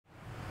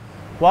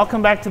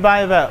Welcome back to Buy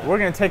a Vet. We're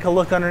going to take a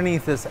look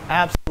underneath this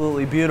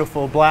absolutely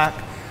beautiful black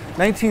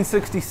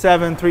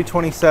 1967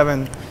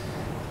 327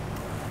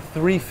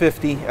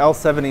 350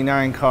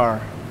 L79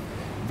 car.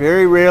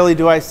 Very rarely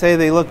do I say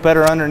they look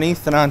better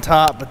underneath than on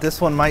top, but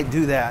this one might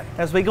do that.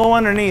 As we go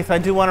underneath, I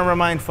do want to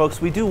remind folks,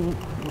 we do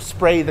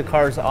spray the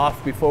cars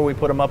off before we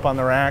put them up on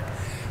the rack.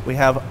 We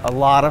have a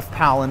lot of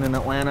pollen in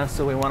Atlanta,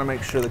 so we want to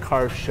make sure the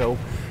cars show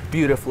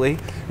beautifully,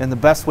 and the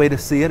best way to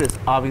see it is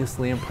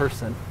obviously in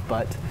person.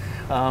 But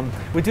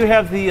we do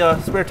have the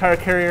spare tire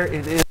carrier.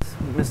 It is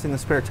missing the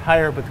spare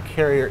tire, but the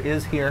carrier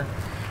is here.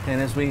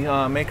 And as we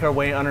make our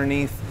way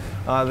underneath,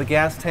 the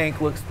gas tank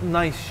looks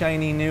nice,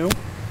 shiny new,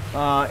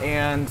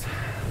 and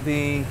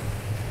the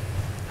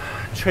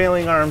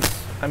trailing arms,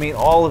 I mean,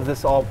 all of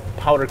this all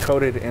powder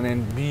coated and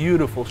in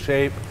beautiful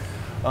shape.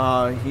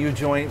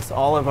 U-joints,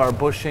 all of our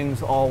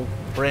bushings, all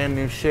brand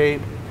new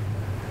shape.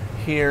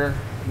 Here,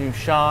 new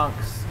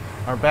shocks.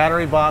 Our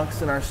battery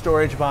box and our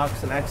storage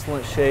box in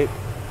excellent shape.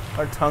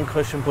 Our tongue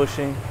cushion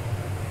bushing,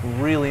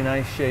 really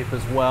nice shape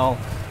as well.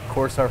 Of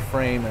course, our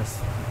frame is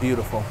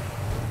beautiful.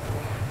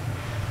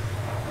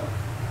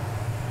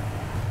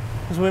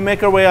 As we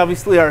make our way,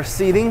 obviously, our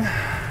seating,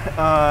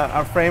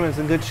 our frame is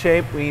in good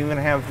shape. We even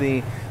have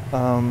the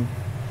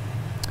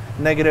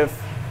negative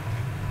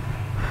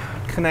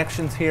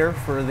connections here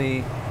for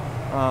the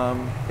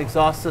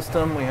exhaust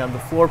system. We have the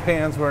floor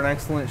pans were in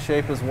excellent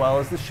shape, as well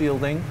as the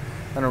shielding,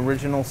 an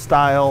original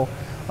style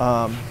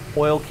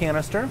oil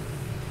canister.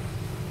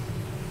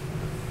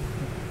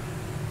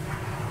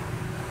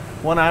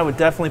 One I would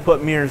definitely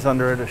put mirrors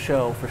under it to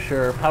show for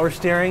sure. Power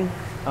steering,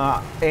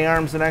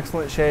 A-arms in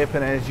excellent shape,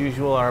 and as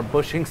usual, our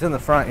bushings in the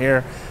front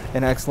here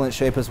in excellent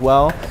shape as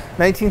well.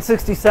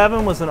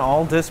 1967 was an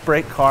all-disc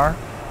brake car,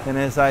 and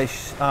as I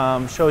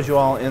showed you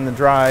all in the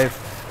drive,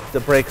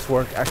 the brakes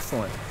work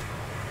excellent.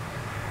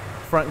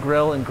 Front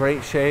grille in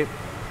great shape,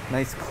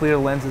 nice clear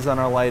lenses on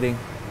our lighting.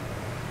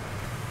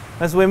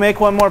 As we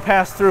make one more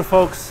pass through,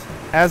 folks,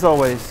 as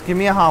always, give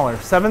me a holler,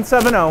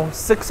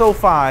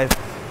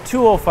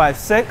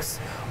 770-605-2056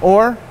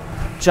 or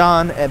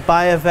John at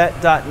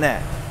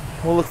buyavet.net.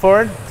 We'll look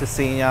forward to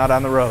seeing you out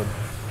on the road.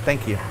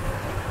 Thank you.